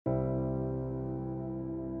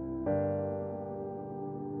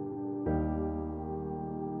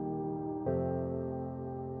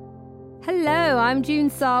I'm June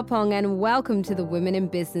Sarpong and welcome to the Women in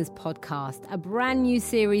Business podcast, a brand new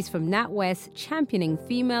series from NatWest championing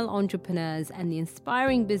female entrepreneurs and the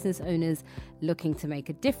inspiring business owners looking to make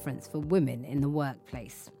a difference for women in the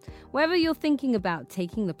workplace. Whether you're thinking about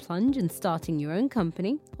taking the plunge and starting your own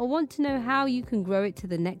company or want to know how you can grow it to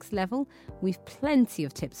the next level, we've plenty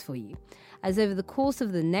of tips for you. As over the course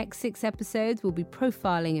of the next 6 episodes, we'll be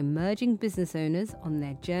profiling emerging business owners on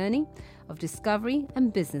their journey of discovery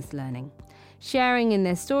and business learning. Sharing in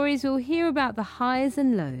their stories, we'll hear about the highs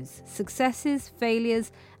and lows, successes,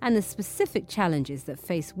 failures, and the specific challenges that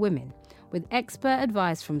face women, with expert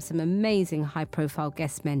advice from some amazing high-profile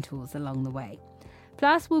guest mentors along the way.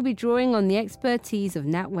 Plus, we'll be drawing on the expertise of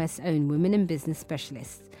NatWest's own Women in Business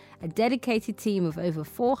specialists, a dedicated team of over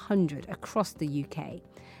 400 across the UK,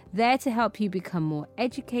 there to help you become more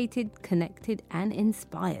educated, connected, and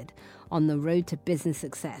inspired on the road to business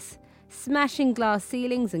success. Smashing glass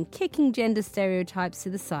ceilings and kicking gender stereotypes to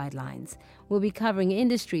the sidelines. We'll be covering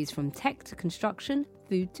industries from tech to construction,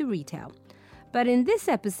 food to retail. But in this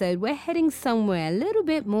episode, we're heading somewhere a little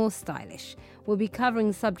bit more stylish. We'll be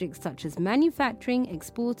covering subjects such as manufacturing,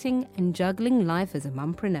 exporting, and juggling life as a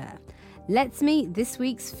mumpreneur. Let's meet this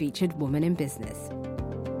week's featured woman in business.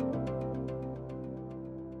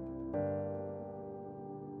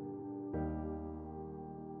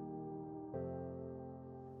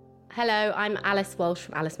 Hello, I'm Alice Walsh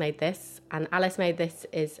from Alice Made This, and Alice Made This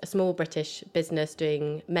is a small British business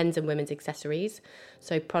doing men's and women's accessories,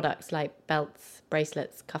 so products like belts,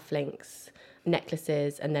 bracelets, cufflinks,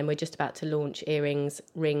 necklaces, and then we're just about to launch earrings,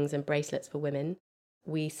 rings and bracelets for women.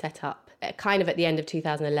 We set up kind of at the end of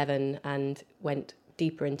 2011 and went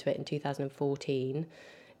deeper into it in 2014.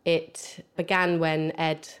 It began when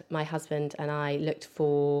Ed, my husband, and I looked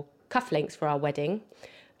for cufflinks for our wedding.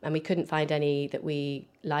 And we couldn't find any that we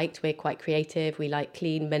liked. We're quite creative. We like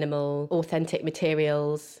clean, minimal, authentic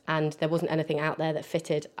materials. And there wasn't anything out there that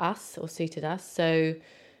fitted us or suited us. So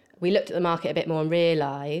we looked at the market a bit more and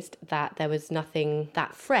realised that there was nothing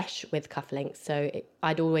that fresh with cufflinks. So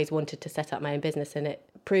I'd always wanted to set up my own business, and it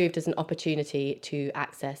proved as an opportunity to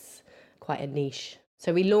access quite a niche.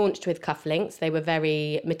 So we launched with cufflinks. They were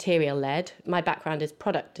very material-led. My background is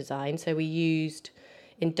product design, so we used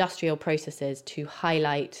industrial processes to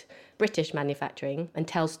highlight British manufacturing and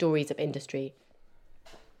tell stories of industry.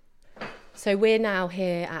 So we're now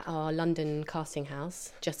here at our London casting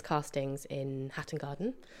house, Just Castings in Hatton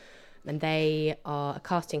Garden. And they are a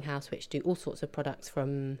casting house which do all sorts of products,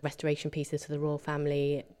 from restoration pieces for the royal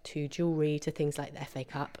family to jewellery to things like the FA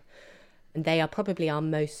Cup. And they are probably our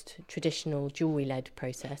most traditional jewellery-led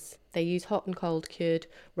process. They use hot and cold cured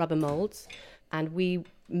rubber moulds, and we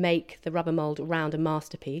make the rubber mould around a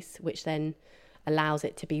masterpiece, which then allows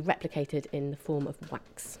it to be replicated in the form of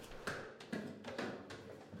wax.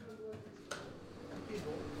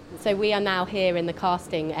 So we are now here in the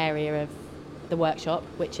casting area of the workshop,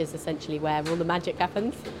 which is essentially where all the magic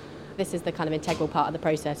happens. This is the kind of integral part of the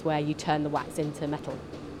process where you turn the wax into metal.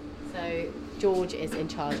 So George is in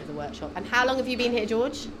charge of the workshop. And how long have you been here,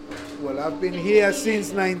 George? Well, I've been here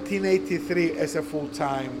since 1983 as a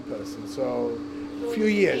full-time person, so a few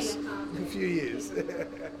years.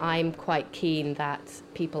 I'm quite keen that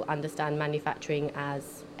people understand manufacturing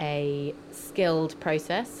as a skilled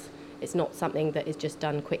process. It's not something that is just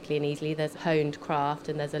done quickly and easily. There's honed craft,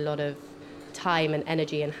 and there's a lot of time and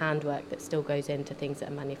energy and handwork that still goes into things that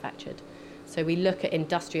are manufactured. So we look at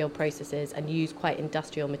industrial processes and use quite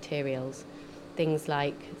industrial materials. Things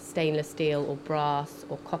like stainless steel or brass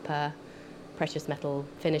or copper, precious metal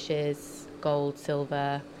finishes, gold,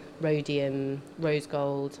 silver, rhodium, rose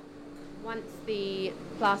gold. Once the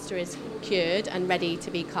plaster is cured and ready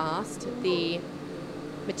to be cast, the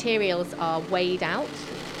materials are weighed out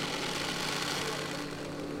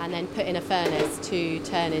and then put in a furnace to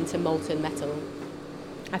turn into molten metal.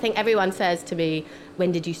 I think everyone says to me,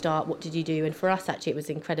 when did you start, what did you do? And for us, actually, it was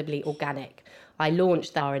incredibly organic. I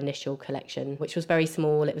launched our initial collection, which was very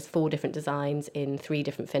small. It was 4 different designs in 3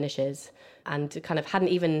 different finishes, and kind of hadn't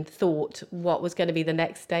even thought what was going to be the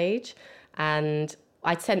next stage. And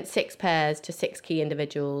I'd sent 6 pairs to 6 key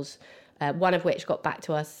individuals, one of which got back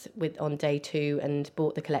to us on day 2 and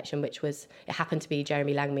bought the collection, it happened to be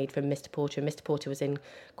Jeremy Langmead from Mr. Porter. And Mr. Porter was in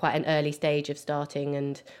quite an early stage of starting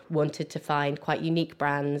and wanted to find quite unique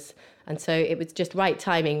brands. And so it was just right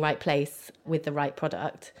timing, right place with the right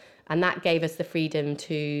product. And that gave us the freedom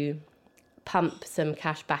to pump some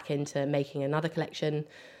cash back into making another collection.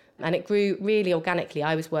 And it grew really organically.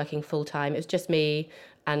 I was working full time. It was just me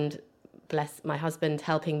and, bless my husband,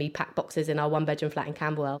 helping me pack boxes in our 1-bedroom flat in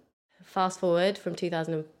Camberwell. Fast forward from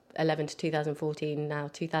 2014 2011 to 2014, now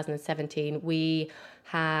 2017, we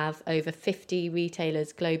have over 50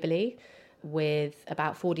 retailers globally, with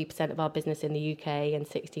about 40% of our business in the UK and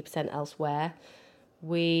 60% elsewhere.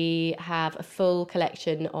 We have a full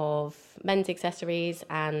collection of men's accessories,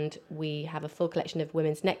 and we have a full collection of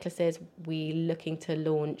women's necklaces. We're looking to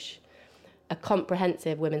launch a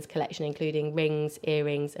comprehensive women's collection, including rings,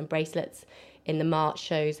 earrings and bracelets, in the March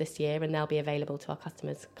shows this year, and they'll be available to our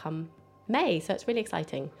customers come May. So it's really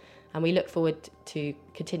exciting. And we look forward to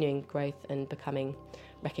continuing growth and becoming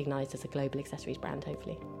recognised as a global accessories brand,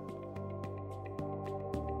 hopefully.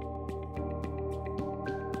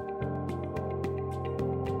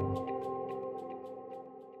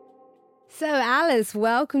 So, Alice,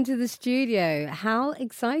 welcome to the studio. How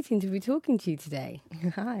exciting to be talking to you today.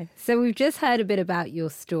 Hi. So we've just heard a bit about your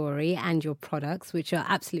story and your products, which are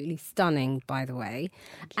absolutely stunning, by the way.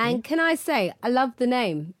 And can I say, I love the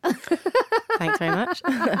name. Thanks very much.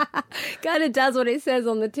 Kind of does what it says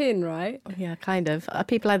on the tin, right? Yeah, kind of.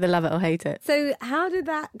 People either love it or hate it. So how did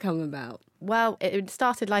that come about? Well, it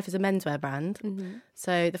started life as a menswear brand. Mm-hmm.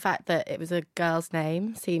 So the fact that it was a girl's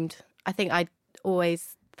name seemed, I think I'd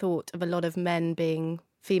always thought of a lot of men being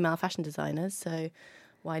female fashion designers, so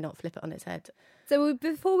why not flip it on its head? So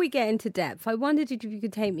before we get into depth, I wondered if you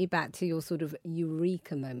could take me back to your sort of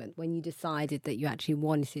eureka moment when you decided that you actually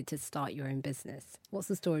wanted to start your own business. What's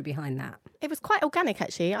the story behind that? It was quite organic,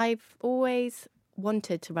 actually. I've always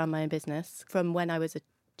wanted to run my own business from when I was a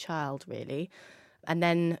child, really. And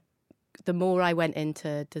then the more I went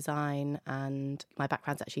into design, and my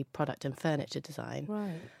background's actually product and furniture design,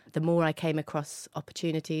 right, the more I came across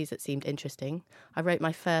opportunities that seemed interesting. I wrote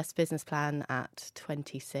my first business plan at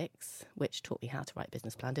 26, which taught me how to write a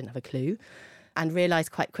business plan. Didn't have a clue, and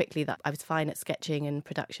realised quite quickly that I was fine at sketching and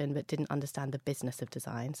production but didn't understand the business of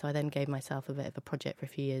design. So I then gave myself a bit of a project for a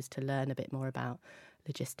few years to learn a bit more about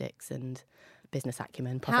logistics and business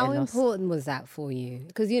acumen, profit How and loss. important was that for you?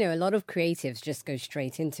 Because, you know, a lot of creatives just go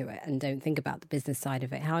straight into it and don't think about the business side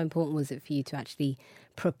of it. How important was it for you to actually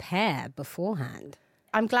prepare beforehand?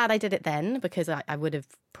 I'm glad I did it then, because I would have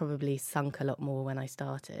probably sunk a lot more when I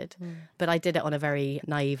started. But I did it on a very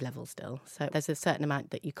naive level still. So there's a certain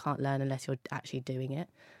amount that you can't learn unless you're actually doing it.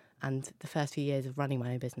 And the first few years of running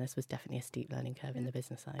my own business was definitely a steep learning curve in the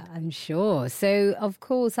business side. I'm sure. So, of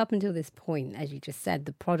course, up until this point, as you just said,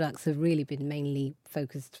 the products have really been mainly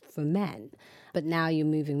focused for men. But now you're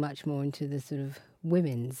moving much more into the sort of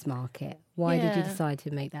women's market. Why did you decide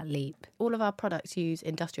to make that leap? All of our products use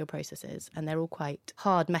industrial processes, and they're all quite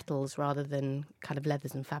hard metals rather than kind of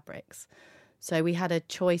leathers and fabrics. So we had a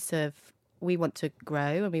choice of, we want to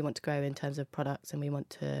grow, and we want to grow in terms of products, and we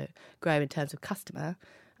want to grow in terms of customer.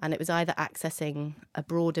 And it was either accessing a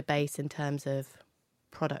broader base in terms of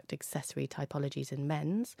product accessory typologies in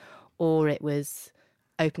men's, or it was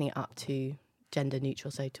opening it up to gender neutral,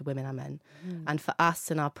 so to women and men. And for us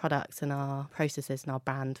and our products and our processes and our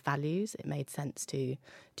brand values, it made sense to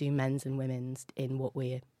do men's and women's in what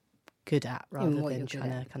we're good at, rather than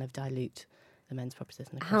trying to kind of dilute the men's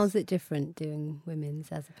proposition. How's it different doing women's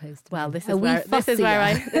as opposed to men? this is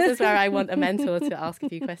where I want a mentor to ask a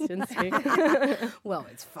few questions to. Well,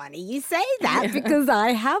 it's funny you say that, because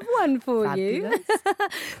I have one for you.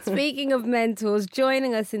 Speaking of mentors,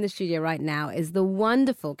 joining us in the studio right now is the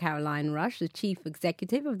wonderful Caroline Rush, the Chief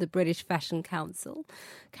Executive of the British Fashion Council.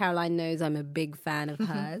 Caroline knows I'm a big fan of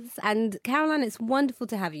hers. And Caroline, it's wonderful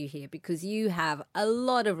to have you here, because you have a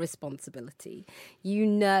lot of responsibility. You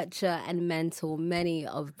nurture and mentor many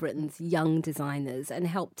of Britain's young designers and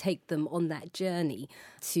help take them on that journey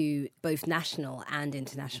to both national and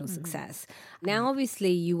international success. Now,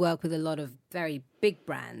 obviously, you work with a lot of very big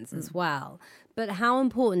brands as well. But how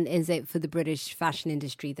important is it for the British fashion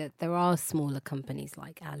industry that there are smaller companies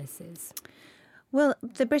like Alice's? Well,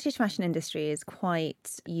 the British fashion industry is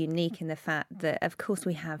quite unique in the fact that, of course,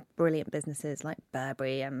 we have brilliant businesses like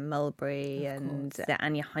Burberry and Mulberry and the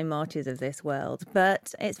Anya Haimartis of this world,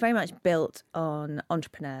 but it's very much built on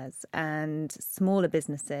entrepreneurs and smaller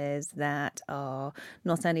businesses that are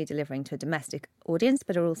not only delivering to a domestic audience,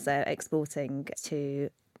 but are also exporting to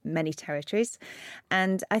many territories.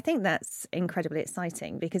 And I think that's incredibly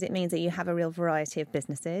exciting, because it means that you have a real variety of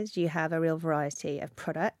businesses, you have a real variety of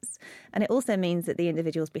products, and it also means that the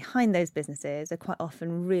individuals behind those businesses are quite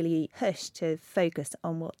often really pushed to focus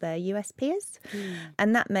on what their USP is.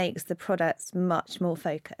 And that makes the products much more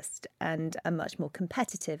focused and are much more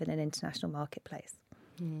competitive in an international marketplace.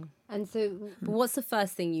 And so what's the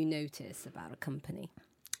first thing you notice about a company?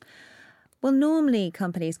 Well, normally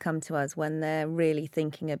companies come to us when they're really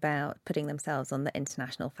thinking about putting themselves on the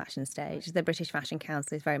international fashion stage. The British Fashion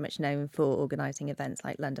Council is very much known for organising events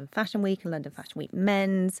like London Fashion Week and London Fashion Week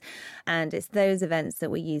Men's. And it's those events that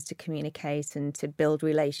we use to communicate and to build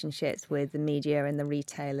relationships with the media and the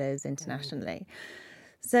retailers internationally.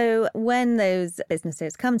 So when those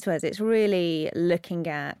businesses come to us, it's really looking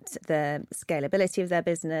at the scalability of their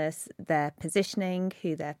business, their positioning,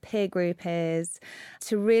 who their peer group is,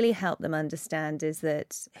 to really help them understand is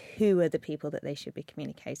that who are the people that they should be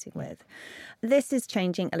communicating with. This is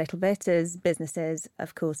changing a little bit as businesses,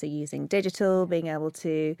 of course, are using digital, being able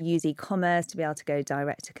to use e-commerce to be able to go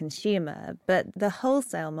direct to consumer. But the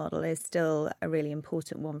wholesale model is still a really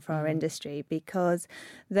important one for our industry, because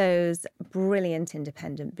those brilliant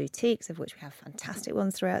independent boutiques, of which we have fantastic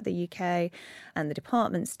ones throughout the UK, and the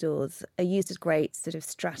department stores are used as great sort of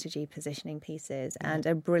strategy positioning pieces and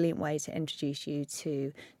a brilliant way to introduce you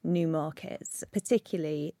to new markets,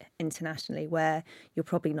 particularly internationally, where you're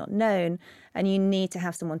probably not known, and you need to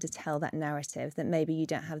have someone to tell that narrative that maybe you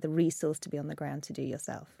don't have the resource to be on the ground to do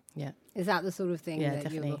yourself. Yeah. Is that the sort of thing that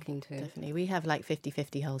definitely, you're looking to? Definitely. We have like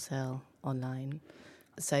 50-50 wholesale online.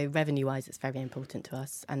 So revenue-wise, it's very important to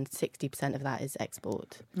us, and 60% of that is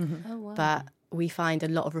export. Oh, wow. But we find a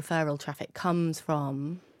lot of referral traffic comes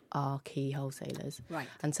from our key wholesalers. Right.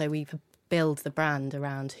 And so we build the brand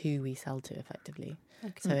around who we sell to effectively.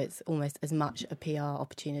 Okay. So it's almost as much a PR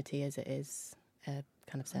opportunity as it is a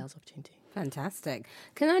kind of sales opportunity. Fantastic.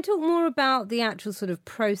 Can I talk more about the actual sort of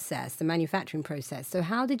process, the manufacturing process? So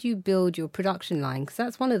how did you build your production line? Because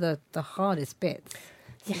that's one of the hardest bits.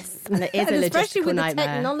 Yes, and it is and a especially logistical with nightmare.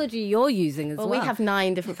 the technology you're using as well. Well, we have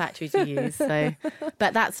 9 different factories we use, so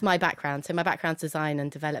but that's my background. So my background's design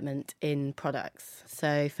and development in products.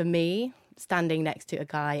 So for me, standing next to a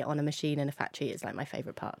guy on a machine in a factory is like my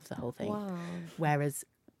favourite part of the whole thing. Wow. Whereas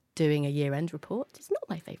doing a year-end report is not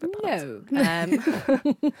my favourite part.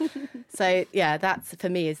 No. So yeah, that's for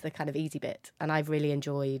me is the kind of easy bit, and I've really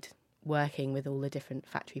enjoyed working with all the different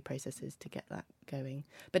factory processes to get that going.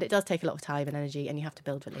 But it does take a lot of time and energy, and you have to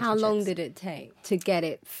build relationships. How long did it take to get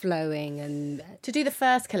it flowing? And to do the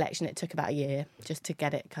first collection, it took about a year just to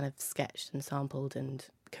get it kind of sketched and sampled and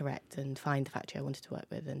correct and find the factory I wanted to work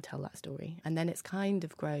with and tell that story. And then it's kind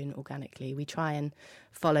of grown organically. We try and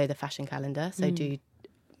follow the fashion calendar, so do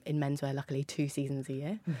in menswear, luckily, 2 seasons a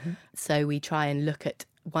year. So we try and look at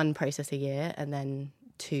one process a year and then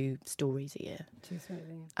 2 stories a year.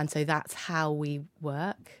 And so that's how we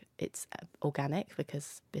work. It's organic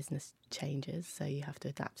because business changes, so you have to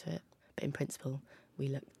adapt to it. But in principle, we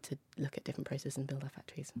look at different processes and build our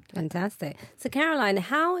factories. Fantastic. So Caroline,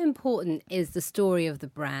 how important is the story of the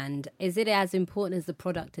brand? Is it as important as the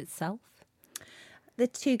product itself? The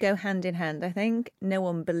two go hand in hand, I think. No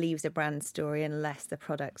one believes a brand story unless the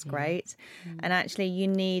product's great. And actually, you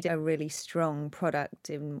need a really strong product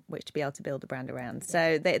in which to be able to build a brand around.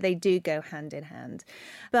 So they do go hand in hand.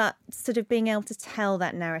 But sort of being able to tell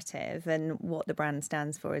that narrative and what the brand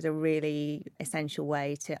stands for is a really essential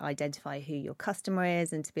way to identify who your customer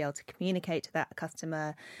is and to be able to communicate to that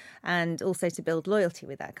customer and also to build loyalty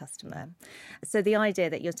with that customer. So the idea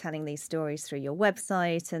that you're telling these stories through your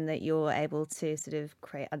website and that you're able to sort of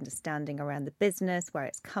create understanding around the business, where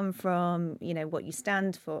it's come from, you know, what you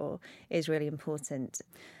stand for is really important.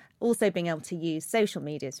 Also being able to use social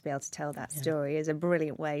media to be able to tell that story is a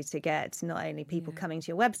brilliant way to get not only people coming to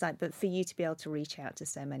your website, but for you to be able to reach out to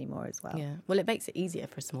so many more as well. Yeah, well, it makes it easier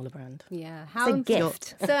for a smaller brand. Yeah. It's a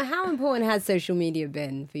gift. So how important has social media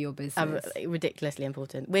been for your business? Ridiculously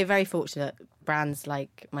important. We're very fortunate, brands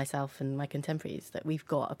like myself and my contemporaries, that we've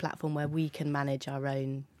got a platform where we can manage our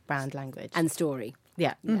own brand language. And story.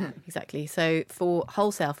 Yeah, exactly. So for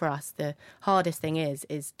wholesale, for us, the hardest thing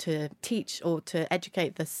is to teach or to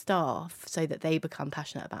educate the staff so that they become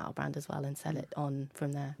passionate about our brand as well and sell it on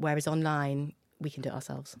from there. Whereas online, we can do it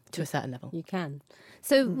ourselves to a certain level. You can.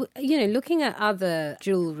 So, you know, looking at other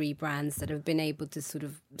jewellery brands that have been able to sort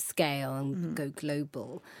of scale and go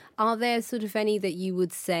global, are there sort of any that you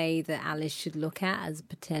would say that Alice should look at as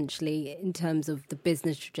potentially in terms of the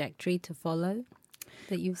business trajectory to follow?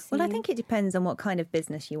 That you've seen? Well, I think it depends on what kind of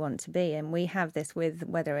business you want to be. And we have this with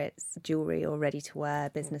whether it's jewellery or ready-to-wear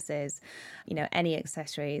businesses, you know, any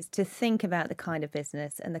accessories, to think about the kind of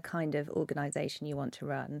business and the kind of organisation you want to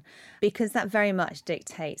run, because that very much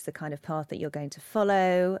dictates the kind of path that you're going to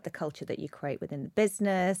follow, the culture that you create within the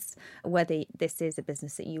business, whether this is a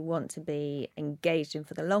business that you want to be engaged in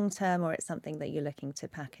for the long term or it's something that you're looking to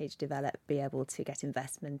package, develop, be able to get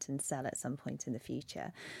investment and sell at some point in the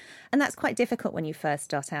future. And that's quite difficult when you first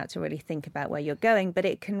first start out to really think about where you're going, but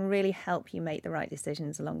it can really help you make the right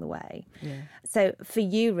decisions along the way. Yeah. So for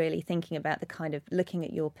you, really thinking about the kind of looking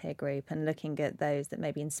at your peer group and looking at those that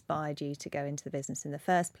maybe inspired you to go into the business in the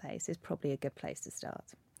first place is probably a good place to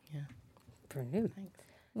start. Yeah. Brilliant. Thanks.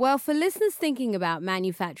 Well, for listeners thinking about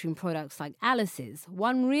manufacturing products like Alice's,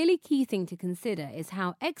 one really key thing to consider is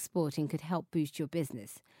how exporting could help boost your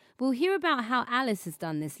business. We'll hear about how Alice has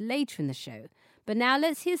done this later in the show. But now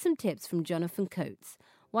let's hear some tips from Jonathan Coates,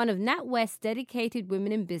 one of NatWest's dedicated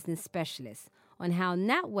women in business specialists, on how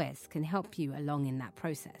NatWest can help you along in that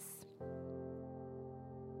process.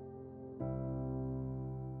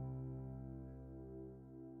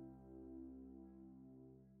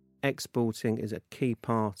 Exporting is a key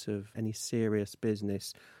part of any serious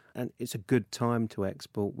business, and it's a good time to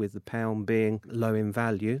export with the pound being low in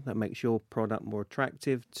value. That makes your product more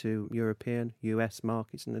attractive to European, US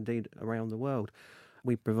markets and indeed around the world.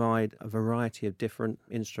 We provide a variety of different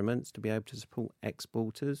instruments to be able to support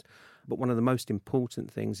exporters, but one of the most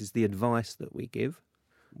important things is the advice that we give,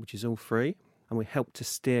 which is all free, and we help to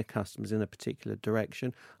steer customers in a particular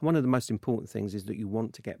direction. And one of the most important things is that you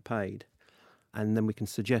want to get paid. And then we can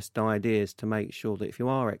suggest ideas to make sure that if you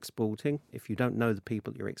are exporting, if you don't know the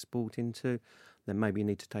people you're exporting to, then maybe you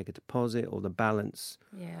need to take a deposit or the balance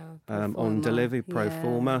on delivery, pro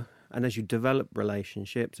forma. And as you develop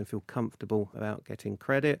relationships and feel comfortable about getting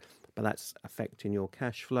credit, but that's affecting your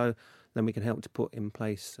cash flow, then we can help to put in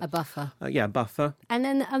place A buffer. a buffer. And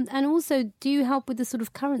then, and also, do you help with the sort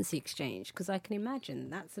of currency exchange? Because I can imagine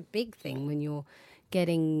that's a big thing when you're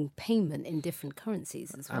getting payment in different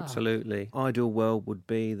currencies as well. Absolutely. Ideal world would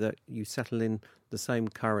be that you settle in the same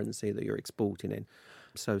currency that you're exporting in.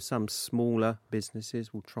 So some smaller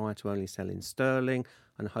businesses will try to only sell in sterling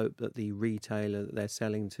and hope that the retailer that they're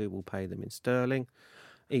selling to will pay them in sterling.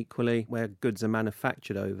 Equally, where goods are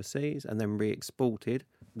manufactured overseas and then re-exported,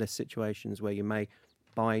 there's situations where you may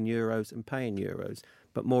buy in euros and pay in euros,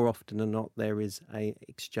 but more often than not there is a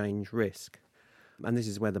exchange risk. And this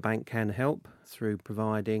is where the bank can help through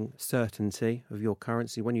providing certainty of your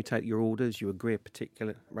currency. When you take your orders, you agree a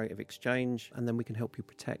particular rate of exchange, and then we can help you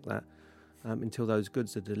protect that until those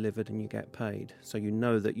goods are delivered and you get paid. So you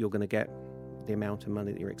know that you're going to get the amount of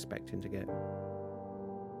money that you're expecting to get.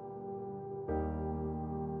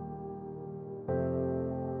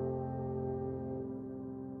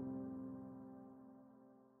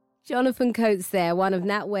 Jonathan Coates there, one of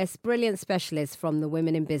NatWest's brilliant specialists from the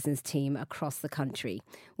Women in Business team across the country.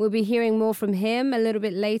 We'll be hearing more from him a little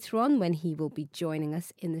bit later on when he will be joining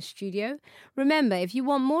us in the studio. Remember, if you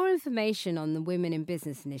want more information on the Women in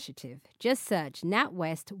Business initiative, just search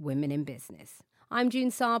NatWest Women in Business. I'm June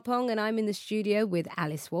Sarpong and I'm in the studio with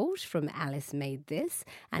Alice Walsh from Alice Made This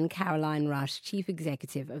and Caroline Rush, Chief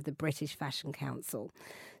Executive of the British Fashion Council.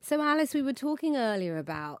 So Alice, we were talking earlier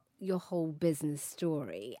about your whole business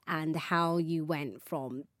story and how you went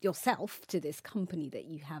from yourself to this company that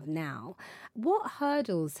you have now. What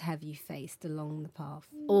hurdles have you faced along the path?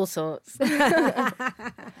 All sorts.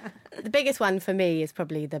 The biggest one for me is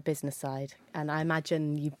probably the business side. And I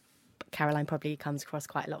imagine Caroline probably comes across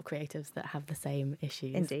quite a lot of creatives that have the same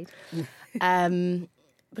issues. Indeed.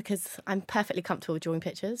 Because I'm perfectly comfortable with drawing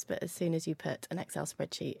pictures, but as soon as you put an Excel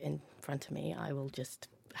spreadsheet in front of me, I will just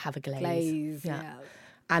have a glaze. Yeah.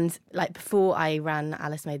 And like before I ran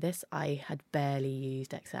Alice Made This, I had barely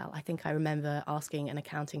used Excel. I think I remember asking an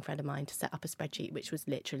accounting friend of mine to set up a spreadsheet, which was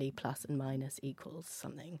literally plus and minus equals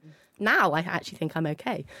something. Now I actually think I'm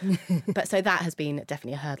okay. But so that has been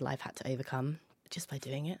definitely a hurdle I've had to overcome just by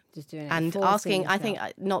doing it. Just doing it. And forcing asking, I yourself.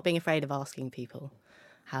 think not being afraid of asking people,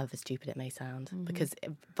 however stupid it may sound, because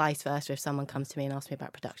vice versa, if someone comes to me and asks me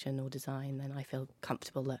about production or design, then I feel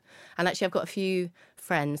comfortable that. And actually, I've got a few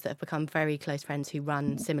friends that have become very close friends who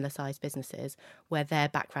run similar sized businesses where their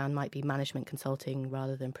background might be management consulting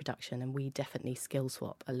rather than production, and we definitely skill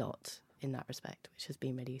swap a lot in that respect, which has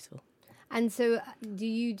been really useful. And so do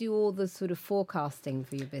you do all the sort of forecasting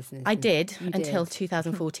for your business? I did You until did.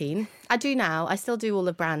 2014. I do now. I still do all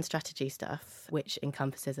the brand strategy stuff, which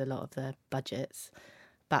encompasses a lot of the budgets.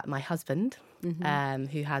 But my husband,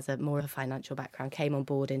 who has more of a financial background, came on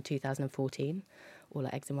board in 2014, all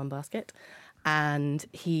our eggs in one basket, and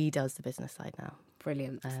he does the business side now.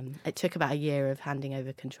 Brilliant. It took about a year of handing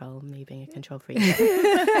over control, me being a control freak.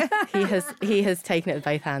 he has taken it with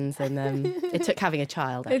both hands, and it took having a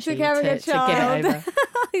child actually to give it over.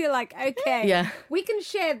 You're like, okay, Yeah. we can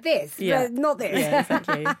share this, Yeah. but not this.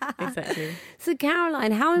 Yeah, exactly. So,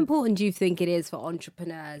 Caroline, how important do you think it is for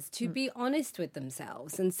entrepreneurs to be honest with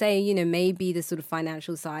themselves and say, you know, maybe the sort of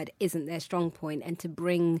financial side isn't their strong point, and to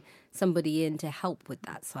bring somebody in to help with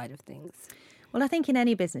that side of things? Well, I think in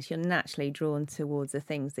any business, you're naturally drawn towards the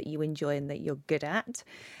things that you enjoy and that you're good at.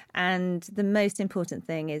 And the most important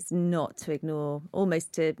thing is not to ignore,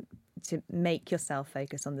 almost to make yourself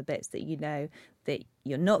focus on the bits that you know that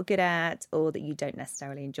you're not good at or that you don't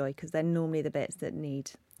necessarily enjoy, because they're normally the bits that need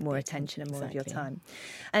more attention and more of your time.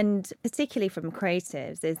 And particularly from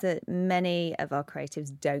creatives, is that many of our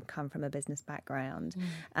creatives don't come from a business background.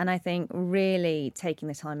 And I think really taking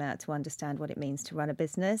the time out to understand what it means to run a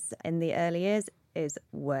business in the early years is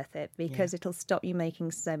worth it, because it'll stop you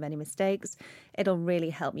making so many mistakes. It'll really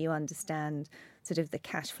help you understand sort of the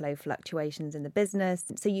cash flow fluctuations in the business,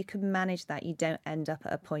 so you can manage that. You don't end up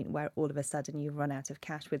at a point where all of a sudden you run out of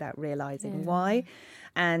cash without realising why,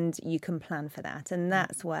 and you can plan for that. And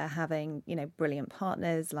that's where having, you know, brilliant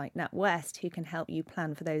partners like NatWest who can help you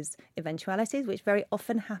plan for those eventualities, which very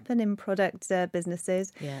often happen in product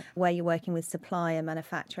businesses, where you're working with supply and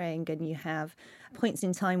manufacturing, and you have points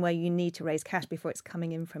in time where you need to raise cash before it's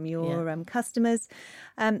coming in from your customers.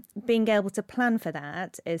 Being able to plan for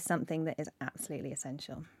that is something that is absolutely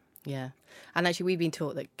essential. Yeah. And actually, we've been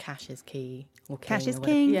taught that cash is key. Or cash is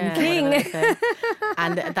king. Yeah, King.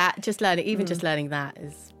 And that, just learning, just learning that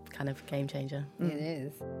is kind of a game changer. It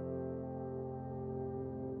is.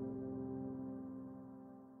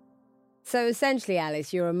 So essentially,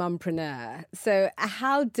 Alice, you're a mumpreneur. So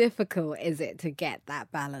how difficult is it to get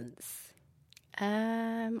that balance?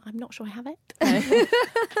 I'm not sure I have it.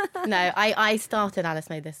 No, I started Alice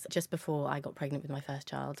Made This just before I got pregnant with my first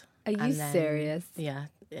child. Are you serious? Yeah.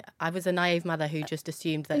 I was a naive mother who just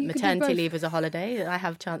assumed that maternity leave was a holiday, that I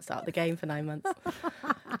have a chance to up the game for 9 months.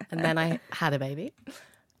 And then I had a baby.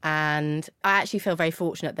 And I actually feel very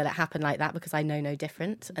fortunate that it happened like that, because I know no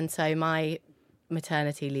different. And so my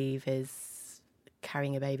maternity leave is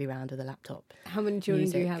carrying a baby around with a laptop. How many children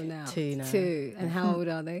do you have now? 2 now. 2. And how old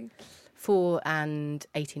are they? 4 and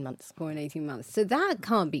 18 months. 4 and 18 months. So that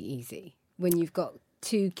can't be easy when you've got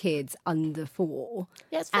 2 kids under 4.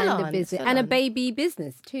 Yeah, it's full on. A business and a baby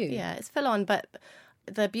business too. Yeah, it's full on. But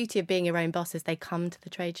the beauty of being your own boss is they come to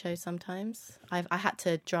the trade show sometimes. I had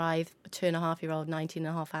to drive a 2.5-year-old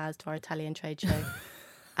 19.5 hours to our Italian trade show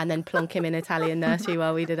and then plonk him in Italian nursery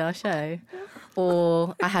while we did our show.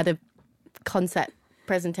 Or I had a concept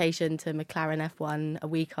presentation to McLaren F1 a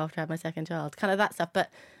week after I had my second child. Kind of that stuff.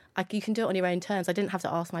 But you can do it on your own terms. I didn't have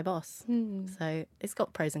to ask my boss. So it's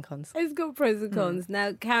got pros and cons. It's got pros and cons.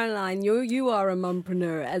 Now, Caroline, you are a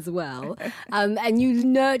mumpreneur as well, and you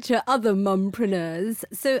nurture other mumpreneurs.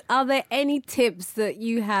 So are there any tips that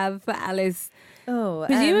you have for Alice?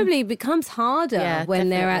 Presumably it becomes harder when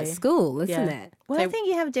they're at school, isn't it? Well, I think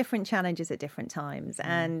you have different challenges at different times.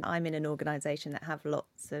 And I'm in an organisation that have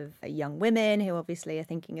lots of young women who obviously are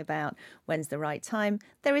thinking about when's the right time.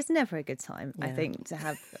 There is never a good time, I think, to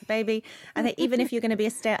have a baby. I think even if you're going to be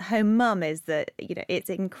a stay-at-home mum, is that, you know, it's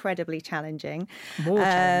incredibly challenging. More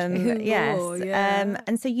challenging. Yes.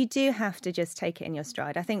 And so you do have to just take it in your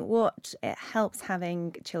stride. I think what it helps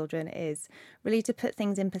having children is really to put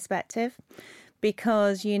things in perspective.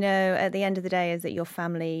 Because, you know, at the end of the day is that your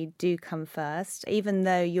family do come first, even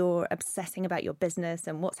though you're obsessing about your business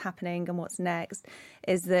and what's happening and what's next,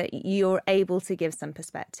 is that you're able to give some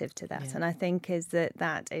perspective to that. And I think is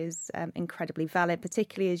that is incredibly valid,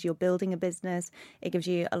 particularly as you're building a business. It gives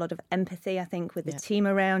you a lot of empathy, I think, with the team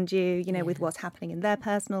around you, you know, with what's happening in their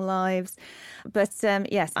personal lives. But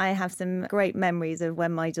yes, I have some great memories of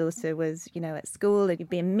when my daughter was, you know, at school, and you'd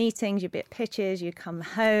be in meetings, you'd be at pitches, you'd come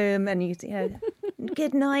home and you know,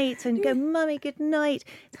 good night, and you go, Mummy, good night.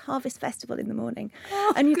 It's Harvest Festival in the morning.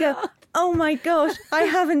 And you go, oh my gosh, I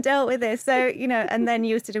haven't dealt with this. So, you know, and then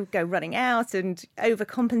you sort of go running out and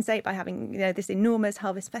overcompensate by having, you know, this enormous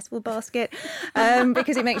Harvest Festival basket,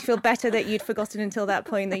 because it makes you feel better that you'd forgotten until that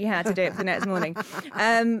point that you had to do it for the next morning.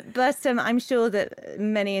 But I'm sure that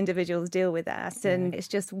many individuals deal with that. And it's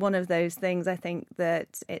just one of those things, I think,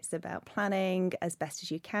 that it's about planning as best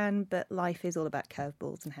as you can, but life is all about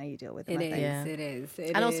curveballs and how you deal with them. It is.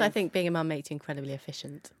 And also, I think being a mum makes you incredibly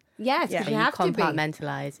efficient. Yes, because you have to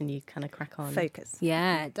compartmentalise and you kind of crack on. Focus.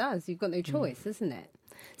 Yeah, it does. You've got no choice, isn't it?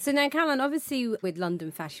 So now, Caroline, obviously with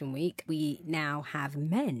London Fashion Week, we now have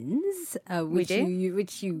men's, which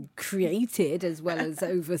you created as well as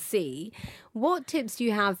oversee. What tips do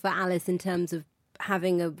you have for Alice in terms of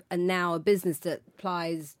having now a business that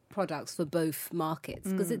applies products for both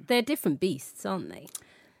markets? Because they're different beasts, aren't they?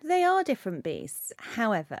 They are different beasts.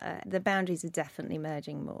 However, the boundaries are definitely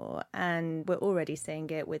merging more. And we're already seeing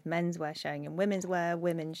it with menswear showing in women's wear,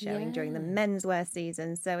 women showing during the menswear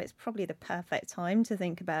season. So it's probably the perfect time to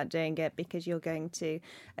think about doing it, because you're going to,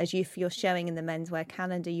 as you're showing in the menswear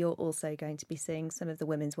calendar, you're also going to be seeing some of the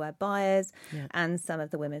women's wear buyers and some of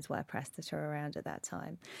the women's wear press that are around at that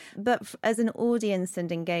time. But as an audience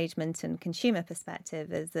and engagement and consumer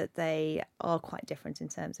perspective, is that they are quite different in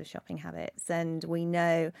terms of shopping habits. And we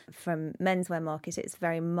know from menswear market, it's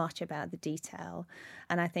very much about the detail.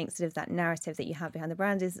 And I think sort of that narrative that you have behind the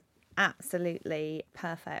brand is absolutely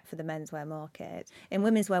perfect for the menswear market. In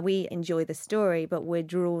women's wear, we enjoy the story, but we're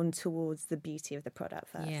drawn towards the beauty of the product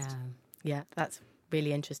first. Yeah, that's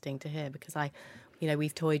really interesting to hear, because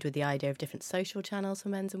we've toyed with the idea of different social channels for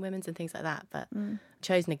men's and women's and things like that, but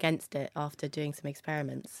chosen against it after doing some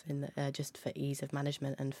experiments just for ease of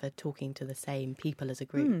management and for talking to the same people as a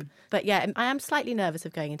group. But yeah, I am slightly nervous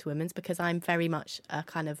of going into women's, because I'm very much a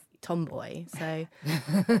kind of tomboy. So,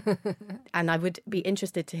 and I would be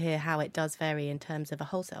interested to hear how it does vary in terms of a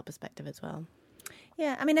wholesale perspective as well.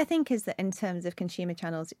 Yeah, I mean, I think is that in terms of consumer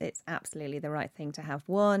channels, it's absolutely the right thing to have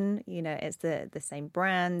one. It's the same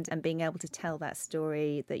brand, and being able to tell that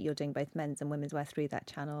story that you're doing both men's and women's wear through that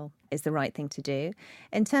channel is the right thing to do.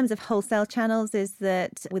 In terms of wholesale channels, is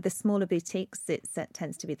that with the smaller boutiques, it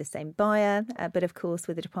tends to be the same buyer. But of course,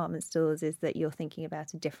 with the department stores, is that you're thinking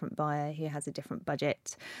about a different buyer who has a different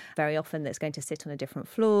budget, very often that's going to sit on a different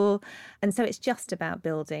floor. And so it's just about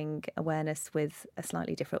building awareness with a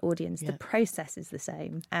slightly different audience. Yeah. The process is the same.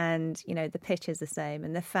 And, the pitch is the same.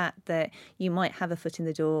 And the fact that you might have a foot in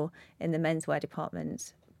the door in the menswear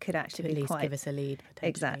department could actually at be least quite... give us a lead.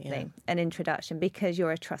 Exactly. An introduction, because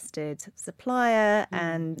you're a trusted supplier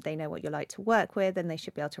and they know what you like to work with, and they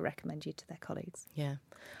should be able to recommend you to their colleagues. Yeah.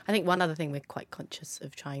 I think one other thing we're quite conscious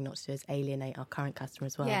of trying not to do is alienate our current customer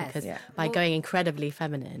as well. Yes. Because by going incredibly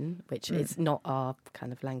feminine, which is not our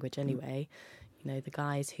kind of language anyway, the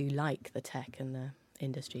guys who like the tech and the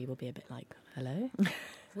industry will be a bit like, hello?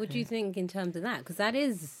 What do you think in terms of that? Because that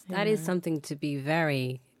is something to be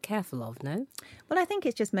very careful of, no? Well, I think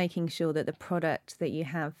it's just making sure that the product that you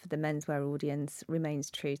have for the menswear audience remains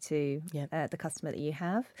true to the customer that you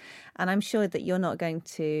have. And I'm sure that you're not going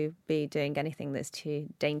to be doing anything that's too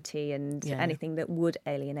dainty and anything that would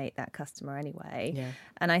alienate that customer anyway. Yeah.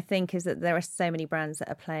 And I think is that there are so many brands that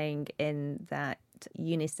are playing in that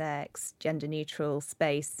unisex, gender neutral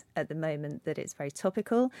space at the moment that it's very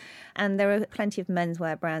topical. And there are plenty of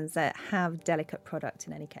menswear brands that have delicate product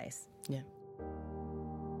in any case. Yeah.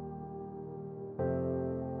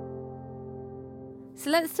 So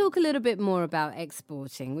let's talk a little bit more about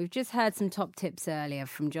exporting. We've just heard some top tips earlier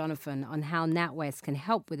from Jonathan on how NatWest can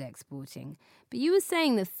help with exporting. But you were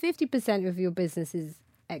saying that 50% of your business is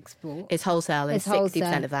export. It's wholesale, and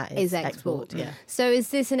 60% of that is export. Yeah. So is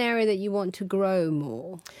this an area that you want to grow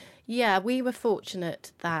more? Yeah, we were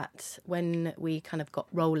fortunate that when we kind of got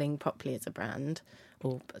rolling properly as a brand,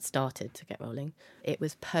 or started to get rolling, it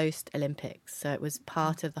was post-Olympics. So it was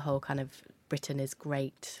part of the whole kind of Britain is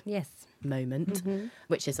great moment,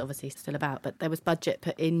 which is obviously still about. But there was budget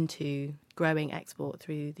put into growing export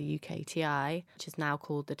through the UKTI, which is now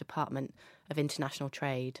called the Department of International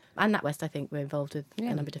Trade. And NatWest, I think, we're involved with a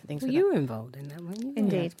number of different things. Well, you were involved in that, weren't you?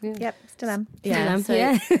 Indeed. Yeah. Yep, still am.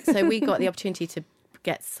 Yeah, so we got the opportunity to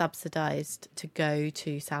get subsidised to go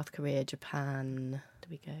to South Korea, Japan,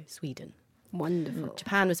 Sweden. Wonderful.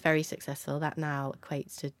 Japan was very successful. That now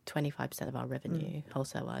equates to 25% of our revenue,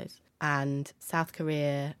 wholesale-wise. And South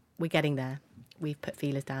Korea, we're getting there. We've put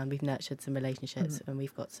feelers down, we've nurtured some relationships, and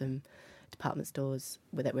we've got some department stores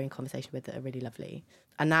that we're in conversation with that are really lovely.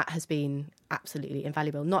 And that has been absolutely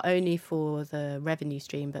invaluable, not only for the revenue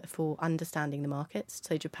stream, but for understanding the markets.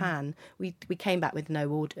 So Japan, we came back with no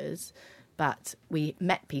orders, but we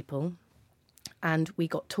met people and we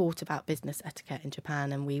got taught about business etiquette in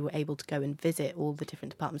Japan, and we were able to go and visit all the different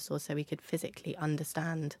department stores so we could physically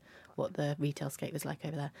understand what the retail scape was like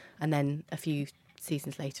over there. And then a few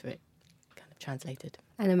seasons later, it kind of translated.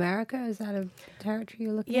 And America, is that a territory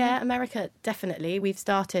you're looking at? Yeah, America, definitely. We've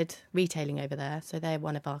started retailing over there, so they're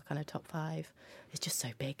one of our kind of top 5. It's just so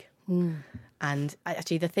big. And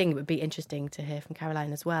actually the thing that would be interesting to hear from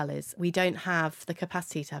Caroline as well is we don't have the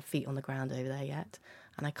capacity to have feet on the ground over there yet.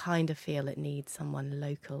 And I kind of feel it needs someone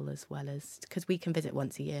local as well as... Because we can visit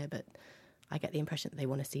once a year, but I get the impression that they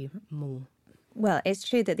want to see more. Well, it's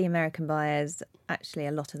true that the American buyers, actually,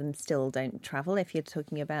 a lot of them still don't travel if you're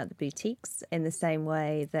talking about the boutiques, in the same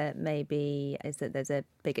way that maybe is that there's a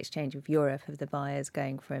big exchange with Europe of the buyers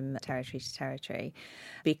going from territory to territory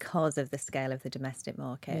because of the scale of the domestic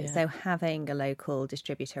market. Yeah. So having a local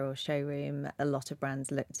distributor or showroom, a lot of brands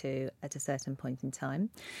look to at a certain point in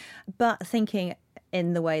time. But thinking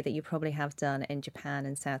in the way that you probably have done in Japan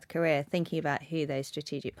and South Korea, thinking about who those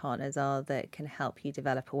strategic partners are that can help you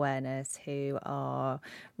develop awareness, who are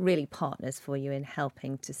really partners for you in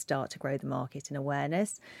helping to start to grow the market and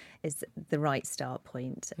awareness, is the right start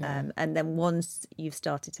point. Yeah. And then once you've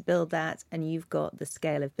started to build that and you've got the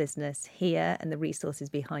scale of business here and the resources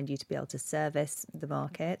behind you to be able to service the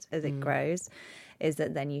market as it grows, is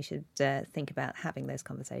that then you should think about having those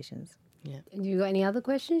conversations. Yeah. Have you got any other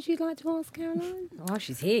questions you'd like to ask Caroline? Oh,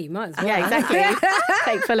 she's here. You might as well. Yeah, exactly.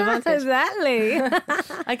 Take full advantage. Exactly.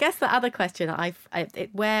 I guess the other question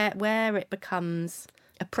where it becomes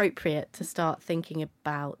appropriate to start thinking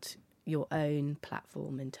about your own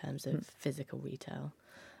platform in terms of physical retail.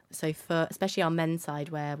 So for especially our men's side,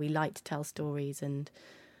 where we like to tell stories and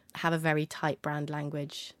have a very tight brand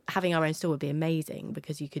language, having our own store would be amazing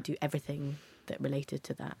because you could do everything that related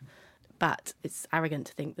to that. But it's arrogant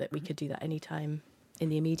to think that we could do that anytime in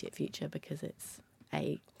the immediate future because it's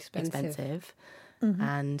expensive.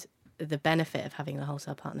 And the benefit of having the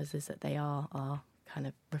wholesale partners is that they are our kind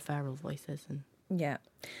of referral voices. And Yeah.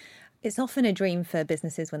 It's often a dream for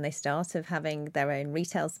businesses when they start of having their own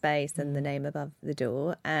retail space and the name above the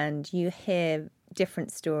door. And you hear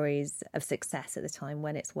different stories of success at the time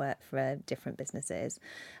when it's worked for different businesses.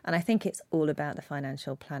 And I think it's all about the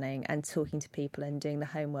financial planning and talking to people and doing the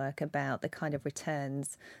homework about the kind of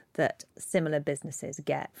returns that similar businesses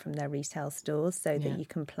get from their retail stores so that you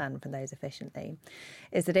can plan for those efficiently.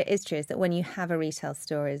 Is that it is true is that when you have a retail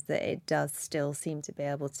store is that it does still seem to be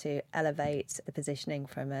able to elevate the positioning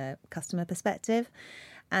from a customer perspective.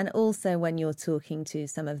 And also when you're talking to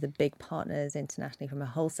some of the big partners internationally from a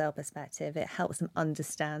wholesale perspective, it helps them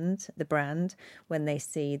understand the brand when they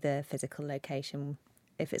see the physical location,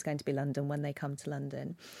 if it's going to be London, when they come to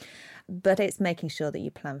London. But it's making sure that you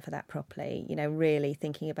plan for that properly, you know, really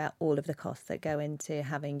thinking about all of the costs that go into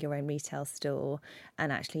having your own retail store.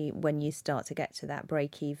 And actually, when you start to get to that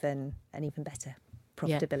break even and even better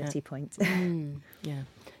profitability point. yeah.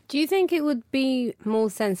 Do you think it would be more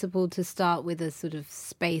sensible to start with a sort of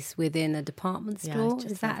space within a department Yeah, store?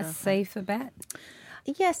 just Is that a that. safer bet?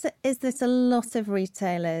 Yes, is that a lot of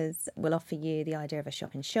retailers will offer you the idea of a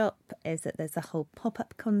shop in shop, is that there's a whole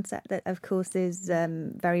pop-up concept that of course is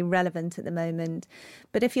very relevant at the moment.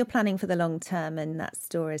 But if you're planning for the long term and that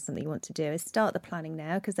store is something you want to do, is start the planning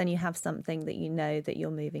now, because then you have something that you know that you're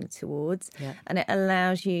moving towards. Yeah. And it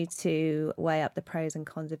allows you to weigh up the pros and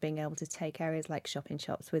cons of being able to take areas like shop in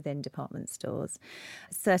shops within department stores.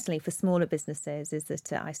 Certainly for smaller businesses, is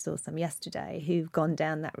that I saw some yesterday who've gone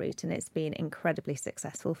down that route and it's been incredibly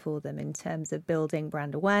successful for them in terms of building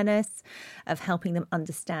brand awareness, of helping them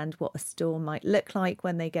understand what a store might look like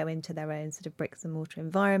when they go into their own sort of bricks and mortar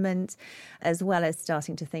environment, as well as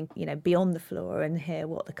starting to think, you know, beyond the floor and hear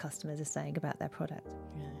what the customers are saying about their product.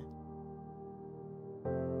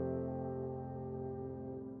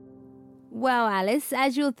 Well, Alice,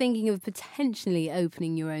 as you're thinking of potentially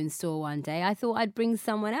opening your own store one day, I thought I'd bring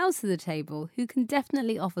someone else to the table who can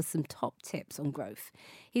definitely offer some top tips on growth.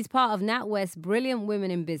 He's part of NatWest's brilliant Women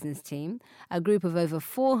in Business team, a group of over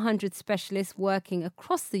 400 specialists working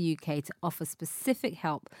across the UK to offer specific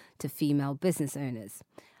help to female business owners.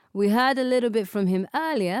 We heard a little bit from him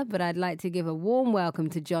earlier, but I'd like to give a warm welcome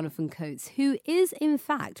to Jonathan Coates, who is, in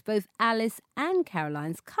fact, both Alice and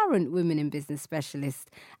Caroline's current Women in Business specialist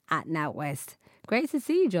at NatWest. Great to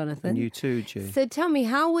see you, Jonathan. And you too, Ju. So tell me,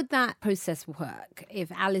 how would that process work?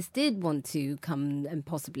 If Alice did want to come and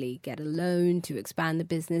possibly get a loan to expand the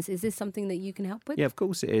business, is this something that you can help with? Yeah, of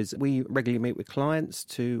course it is. We regularly meet with clients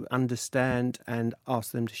to understand and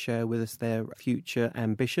ask them to share with us their future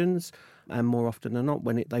ambitions. And more often than not,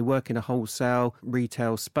 when they work in a wholesale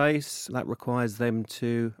retail space, that requires them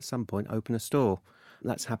to, at some point, open a store.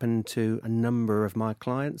 That's happened to a number of my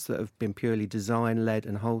clients that have been purely design-led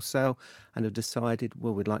and wholesale and have decided,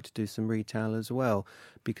 well, we'd like to do some retail as well.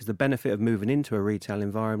 Because the benefit of moving into a retail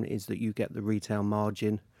environment is that you get the retail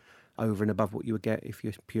margin over and above what you would get if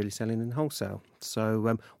you're purely selling in wholesale.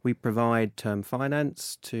 So we provide term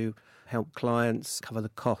finance to help clients cover the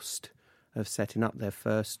cost of setting up their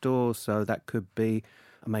first store. So that could be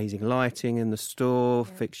amazing lighting in the store,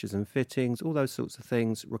 fixtures and fittings, all those sorts of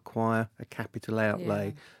things require a capital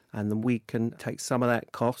outlay. And then we can take some of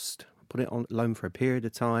that cost, put it on loan for a period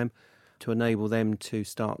of time, to enable them to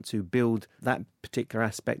start to build that particular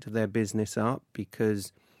aspect of their business up,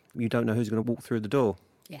 because you don't know who's going to walk through the door.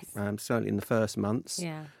 Yes. Certainly in the first months.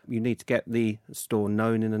 Yeah. You need to get the store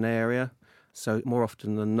known in an area. So more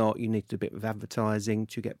often than not, you need to do a bit of advertising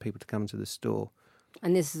to get people to come to the store.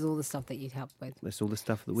 And this is all the stuff that you'd help with. That's all the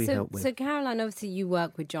stuff that we help with. So, Caroline, obviously you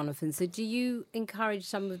work with Jonathan. So do you encourage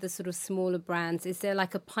some of the sort of smaller brands? Is there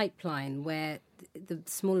like a pipeline where the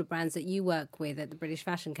smaller brands that you work with at the British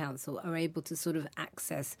Fashion Council are able to sort of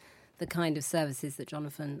access the kind of services that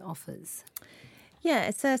Jonathan offers? Yeah,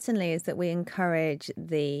 it certainly is that we encourage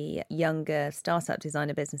the younger startup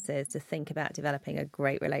designer businesses to think about developing a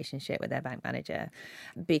great relationship with their bank manager,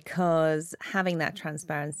 because having that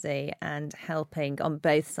transparency and helping on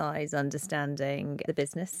both sides understanding the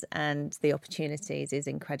business and the opportunities is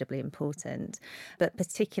incredibly important. But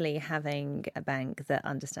particularly having a bank that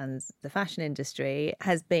understands the fashion industry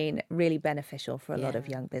has been really beneficial for a lot of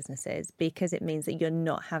young businesses, because it means that you're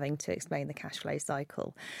not having to explain the cash flow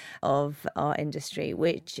cycle of our industry,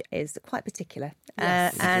 which is quite particular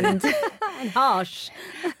and harsh.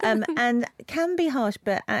 And can be harsh,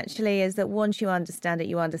 but actually is that once you understand it,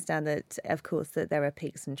 you understand that, of course, that there are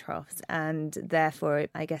peaks and troughs, and therefore,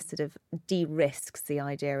 I guess, sort of de-risks the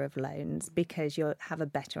idea of loans, because you have a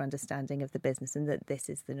better understanding of the business and that this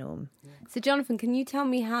is the norm. So, Jonathan, can you tell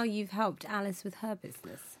me how you've helped Alice with her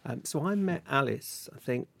business? So I met Alice, I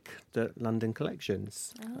think, at London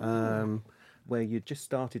Collections. Where you just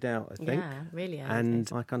started out, I think. Yeah, really. And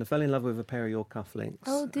I kind of fell in love with a pair of your cufflinks.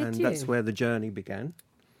 Oh, did and you? that's where the journey began.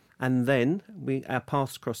 And then our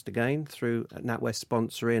paths crossed again through NatWest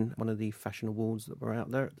sponsoring one of the fashion awards that were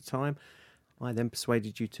out there at the time. I then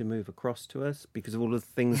persuaded you to move across to us because of all of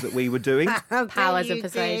the things that we were doing. Powers of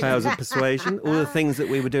persuasion. Powers of persuasion. All the things that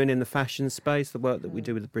we were doing in the fashion space, the work that we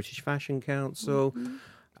do with the British Fashion Council.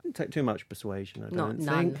 Didn't take too much persuasion, I don't think.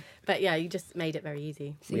 None. But yeah, you just made it very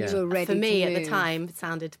easy. So you were ready for me to at the move. time, it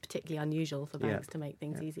sounded particularly unusual for banks to make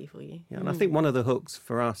things easy for you. Yeah, and I think one of the hooks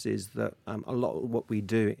for us is that a lot of what we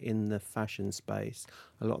do in the fashion space,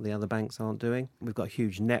 a lot of the other banks aren't doing. We've got a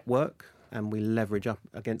huge network, and we leverage up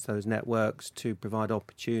against those networks to provide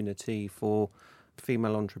opportunity for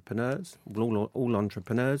female entrepreneurs, all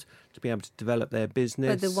entrepreneurs, to be able to develop their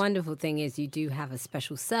business. But the wonderful thing is you do have a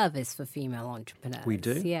special service for female entrepreneurs. We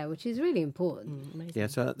do. Yeah, which is really important. Amazing. Yeah,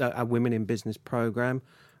 so our Women in Business programme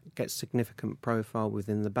gets significant profile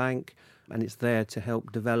within the bank, and it's there to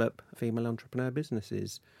help develop female entrepreneur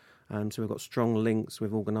businesses. So we've got strong links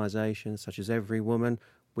with organisations such as Every Woman,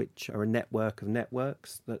 which are a network of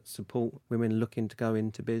networks that support women looking to go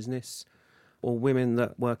into business, or women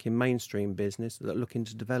that work in mainstream business that are looking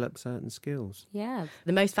to develop certain skills. Yeah.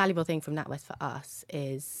 The most valuable thing from NatWest for us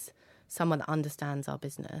is someone that understands our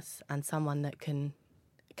business and someone that can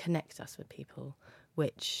connect us with people,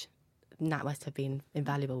 which NatWest have been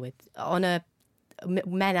invaluable with on a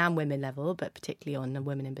men and women level, but particularly on a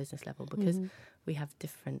women in business level, because we have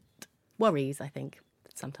different worries, I think,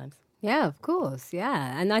 sometimes. Yeah, of course.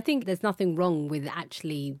 Yeah. And I think there's nothing wrong with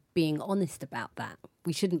actually being honest about that.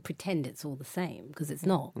 We shouldn't pretend it's all the same, because it's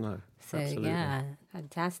not. No, So, absolutely. yeah,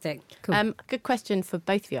 fantastic. Cool. Good question for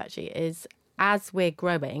both of you, actually, is as we're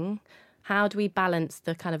growing, how do we balance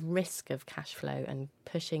the kind of risk of cash flow and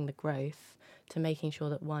pushing the growth to making sure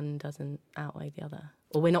that one doesn't outweigh the other?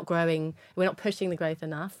 Or we're not growing, we're not pushing the growth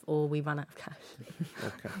enough, or we run out of cash?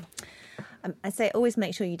 Okay. I say always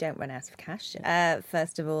make sure you don't run out of cash,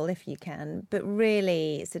 first of all, if you can, but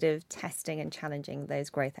really sort of testing and challenging those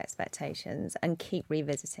growth expectations and keep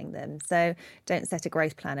revisiting them. So don't set a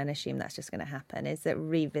growth plan and assume that's just going to happen, is that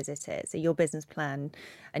revisit it. So your business plan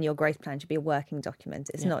and your growth plan should be a working document.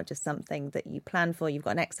 It's not just something that you plan for. You've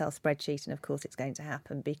got an Excel spreadsheet and of course it's going to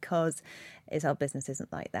happen, because our business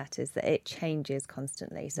isn't like that, is that it changes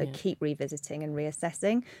constantly. So keep revisiting and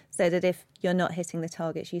reassessing so that if you're not hitting the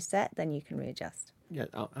targets you set, then you can readjust. Yeah,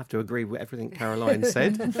 I have to agree with everything Caroline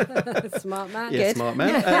said. Smart man. Yeah, Good. smart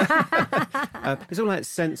man. It's all like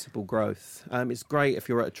sensible growth. It's great if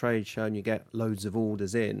you're at a trade show and you get loads of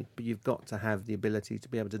orders in, but you've got to have the ability to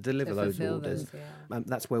be able to deliver those fulfill orders. those, yeah.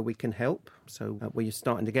 That's where we can help. So when you're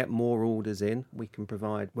starting to get more orders in, we can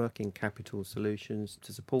provide working capital solutions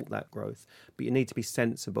to support that growth. But you need to be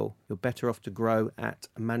sensible. You're better off to grow at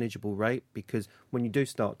a manageable rate, because when you do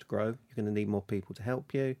start to grow, you're going to need more people to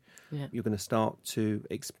help you. Yeah. You're going to start to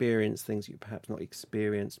experience things you've perhaps not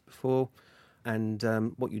experienced before. And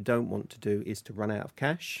what you don't want to do is to run out of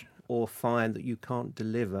cash or find that you can't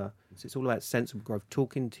deliver. So it's all about sensible growth,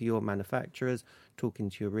 talking to your manufacturers, talking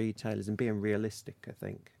to your retailers and being realistic, I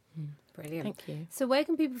think. Brilliant. Thank you. So where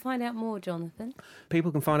can people find out more, Jonathan?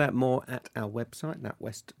 People can find out more at our website,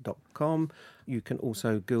 natwest.com. You can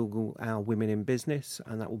also Google our Women in Business,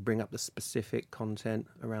 and that will bring up the specific content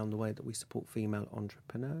around the way that we support female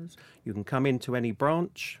entrepreneurs. You can come into any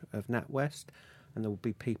branch of NatWest, and there will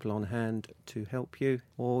be people on hand to help you,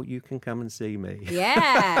 or you can come and see me.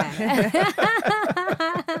 Yeah.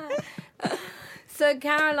 So,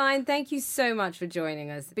 Caroline, thank you so much for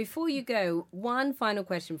joining us. Before you go, one final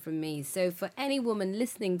question from me. So, for any woman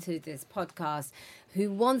listening to this podcast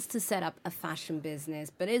who wants to set up a fashion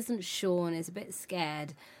business but isn't sure and is a bit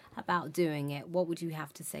scared about doing it, what would you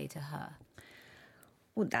have to say to her?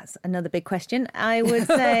 Well, that's another big question. I would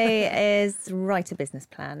say is write a business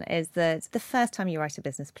plan. Is that the first time you write a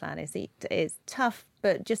business plan is tough,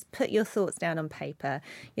 but just put your thoughts down on paper.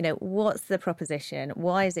 You know, what's the proposition?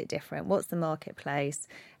 Why is it different? What's the marketplace?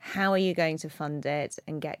 How are you going to fund it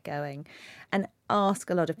and get going? And ask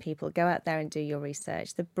a lot of people. Go out there and do your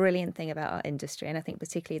research. The brilliant thing about our industry, and I think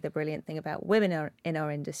particularly the brilliant thing about women in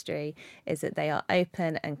our industry, is that they are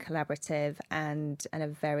open and collaborative and are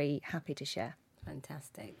very happy to share.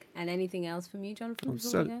 Fantastic. And anything else from you, Jonathan?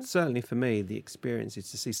 Certainly for me, the experience is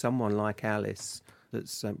to see someone like Alice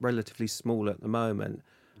that's relatively small at the moment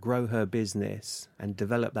grow her business and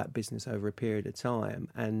develop that business over a period of time.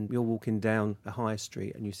 And you're walking down a high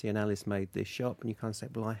street and you see an Alice Made This shop and you kind of say,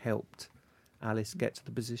 well, I helped Alice get to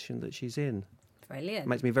the position that she's in. Brilliant. It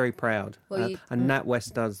makes me very proud. Well, and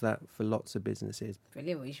NatWest does that for lots of businesses.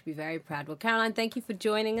 Brilliant. Well, you should be very proud. Well, Caroline, thank you for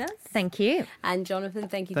joining us. Thank you. And Jonathan,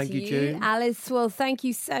 thank you to you. June. Alice, well, thank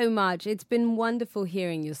you so much. It's been wonderful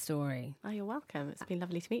hearing your story. Oh, you're welcome. It's been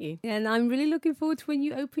lovely to meet you. And I'm really looking forward to when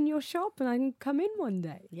you open your shop and I can come in one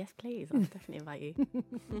day. Yes, please. I'll definitely invite you.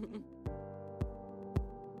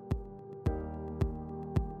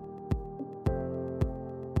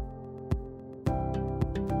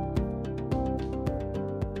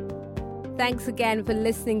 Thanks again for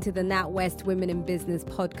listening to the NatWest Women in Business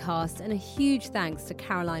podcast, and a huge thanks to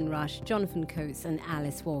Caroline Rush, Jonathan Coates and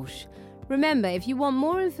Alice Walsh. Remember, if you want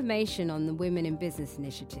more information on the Women in Business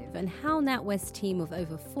initiative and how NatWest's team of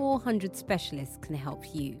over 400 specialists can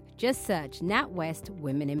help you, just search NatWest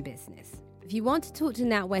Women in Business. If you want to talk to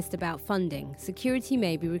NatWest about funding, security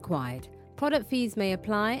may be required. Product fees may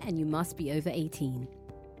apply and you must be over 18.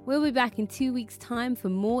 We'll be back in 2 weeks' time for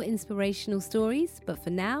more inspirational stories, but for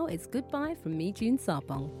now, it's goodbye from me, June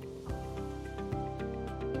Sarpong.